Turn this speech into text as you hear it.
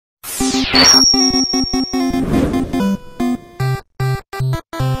Hey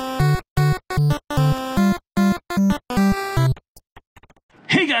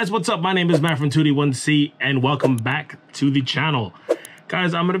guys, what's up? My name is Matt from 2D1C and welcome back to the channel.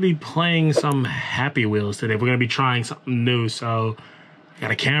 Guys, I'm going to be playing some Happy Wheels today. We're going to be trying something new, so I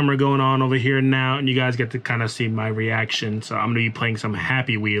got a camera going on over here now and you guys get to kind of see my reaction. So I'm going to be playing some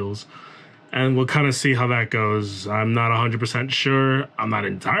Happy Wheels and we'll kind of see how that goes. I'm not 100% sure. I'm not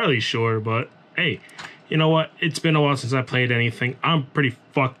entirely sure, but hey, you know what? It's been a while since I played anything. I'm pretty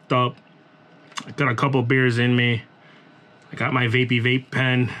fucked up. I got a couple beers in me. I got my vapey vape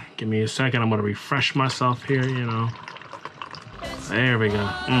pen. Give me a second. I'm going to refresh myself here, you know. There we go.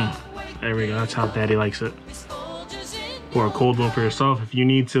 There we go. That's how Daddy likes it. Pour a cold one for yourself if you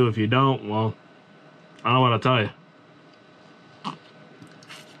need to. If you don't, well, I don't know what to tell you.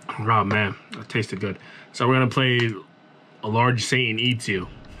 Oh, man. That tasted good. So we're going to play A Large Satan Eats You.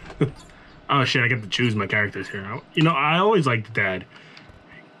 Oh, shit. I get to choose my characters here. You know, I always liked Dad.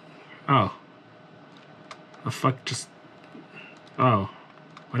 Oh. The fuck just... Oh,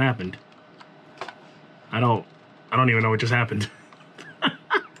 what happened? I don't even know what just happened.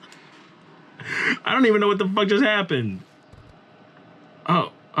 I don't even know what the fuck just happened.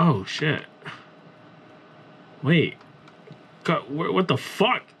 Oh shit. Wait. What the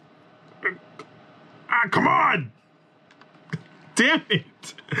fuck? Ah, come on! Damn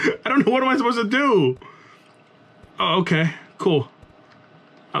it! I don't know what am I supposed to do. Oh, okay, cool.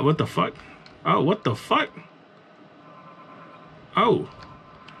 What the fuck? Oh, what the fuck? Oh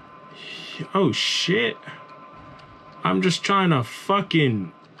shit. I'm just trying to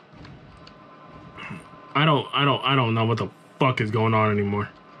fucking I don't know what the fuck is going on anymore.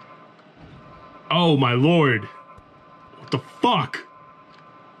 Oh my lord. What the fuck?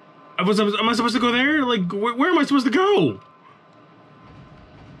 Am I supposed to go there? Like where am I supposed to go?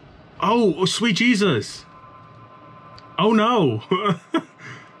 Oh, sweet Jesus. Oh no.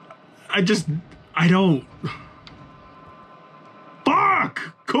 I don't.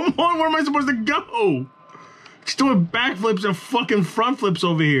 Come on, where am I supposed to go? Just doing backflips and fucking front flips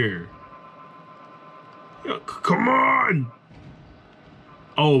over here. Come on.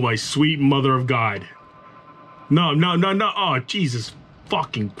 Oh, my sweet mother of God. No. Oh, Jesus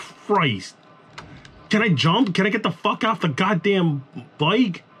fucking Christ. Can I jump? Can I get the fuck off the goddamn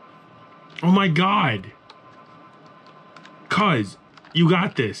bike? Oh, my God. Cuz, you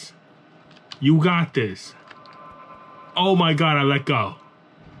got this. You got this. Oh, my God, I let go.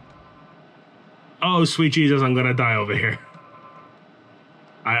 Oh, sweet Jesus, I'm gonna die over here.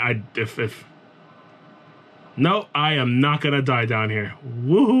 No, I am not gonna die down here.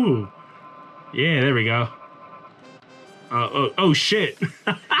 Woohoo! Yeah, there we go. Oh shit.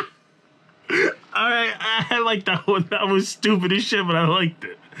 Alright, I like that one. That was stupid as shit, but I liked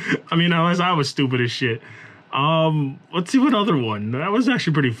it. I mean, unless I was stupid as shit. Let's see what other one. That was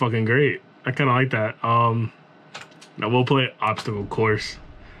actually pretty fucking great. I kinda like that. Now we'll play Obstacle Course.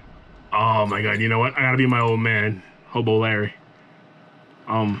 Oh my God, you know what? I gotta be my old man, Hobo Larry.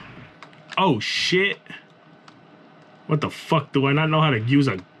 Oh shit. What the fuck? Do I not know how to use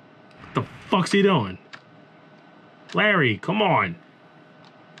a... What the fuck's he doing? Larry, come on.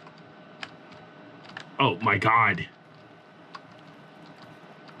 Oh my God.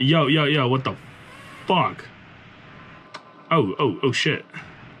 Yo, what the fuck? Oh shit.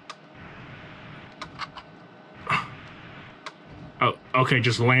 Oh, okay,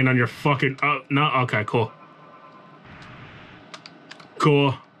 just land on your fucking... Oh, no, okay, cool.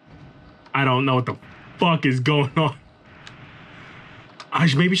 Cool. I don't know what the fuck is going on.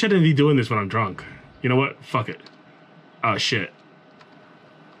 Maybe shouldn't be doing this when I'm drunk. You know what? Fuck it. Oh, shit.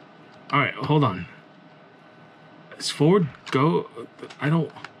 Alright, hold on. Is forward go? I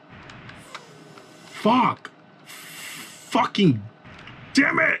don't... Fuck. Fucking...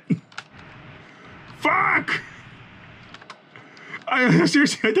 Damn it! Fuck!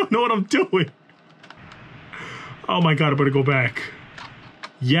 Seriously, I don't know what I'm doing. Oh my God, I better go back.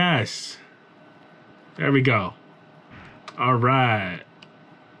 Yes. There we go. All right.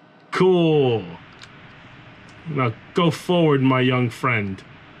 Cool. Now go forward, my young friend.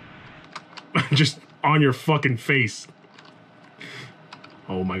 Just on your fucking face.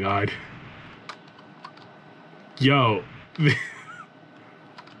 Oh my God. Yo.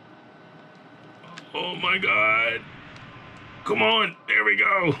 Oh my God. Come on, there we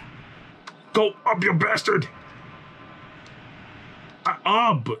go. Go up, you bastard.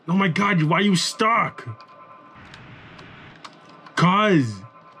 Up. Oh my God, why are you stuck? Cuz.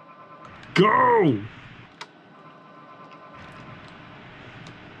 Go.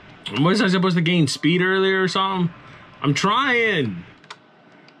 Was I supposed to gain speed earlier or something? I'm trying.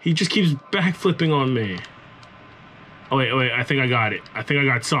 He just keeps backflipping on me. Oh, wait, wait. I think I got it. I think I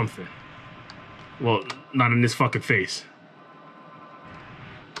got something. Well, not in this fucking face.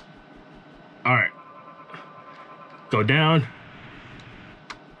 All right. Go down.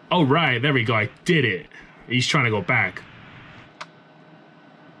 Oh, right. There we go. I did it. He's trying to go back.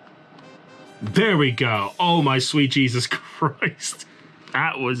 There we go. Oh, my sweet Jesus Christ.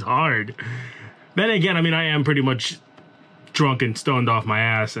 That was hard. Then again, I mean, I am pretty much drunk and stoned off my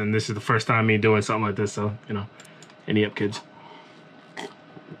ass, and this is the first time me doing something like this, so, you know, any up, kids.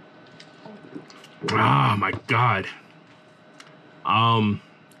 Ah, my God.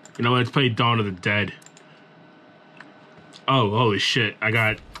 You know, let's play Dawn of the Dead. Oh, holy shit. I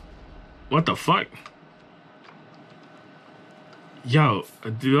got... What the fuck? Yo,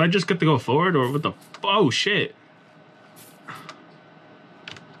 did I just get to go forward, or what the... Oh, shit.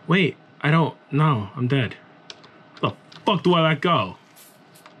 Wait, I don't... No, I'm dead. What the fuck do I let go?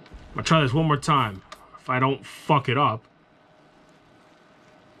 I'm gonna try this one more time. If I don't fuck it up.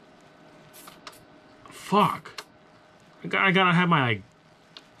 Fuck. I gotta have my, like...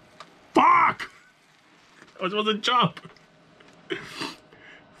 Fuck! I was supposed to jump.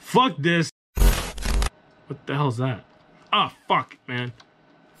 Fuck this. What the hell's that? Oh, fuck, man.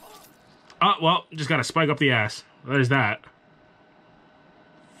 Oh, well, just gotta spike up the ass. There's that.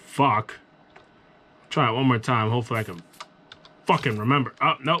 Fuck. Try it one more time. Hopefully I can fucking remember.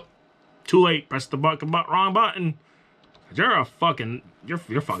 Oh, nope. Too late. Press the button, wrong button. You're a fucking... You're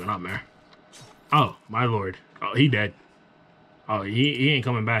fucking up, man. Oh, my lord. Oh, he dead. Oh, he ain't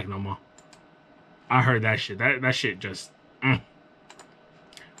coming back no more. I heard that shit. That shit just...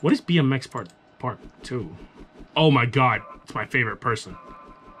 What is BMX part 2? Oh my God. It's my favorite person.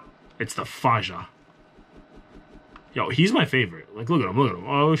 It's the Faja. Yo, he's my favorite. Like, look at him, look at him.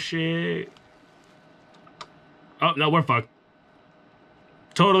 Oh, shit. Oh, no, we're fucked.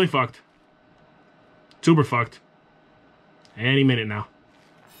 Totally fucked. Super fucked. Any minute now.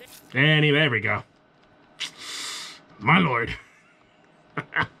 There we go. My lord.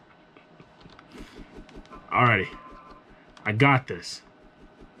 Alrighty. I got this.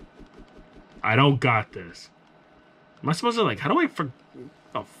 I don't got this. Am I supposed to, like, how do I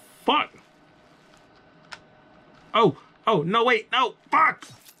oh, fuck. Oh, no, wait, no, fuck.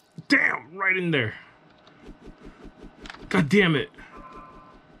 Damn, right in there. God damn it.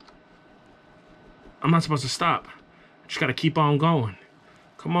 I'm not supposed to stop. Just gotta keep on going.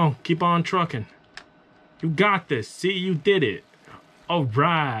 Come on, keep on trucking. You got this. See, you did it. All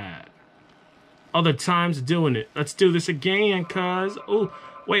right. Other times doing it. Let's do this again, cuz. Oh,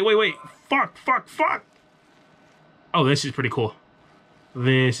 wait. Fuck. Oh, this is pretty cool.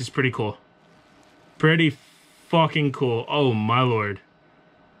 This is pretty cool. Pretty fucking cool. Oh, my lord.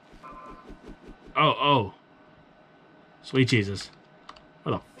 Oh. Sweet Jesus.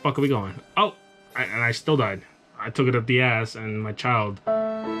 Where the fuck are we going? Oh, and I still died. I took it up the ass, and my child,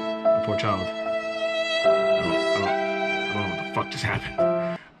 my poor child. I don't know what the fuck just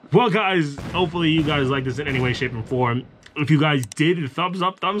happened. Well, guys, hopefully you guys like this in any way, shape, and form. If you guys did, thumbs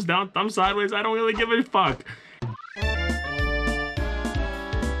up, thumbs down, thumbs sideways. I don't really give a fuck.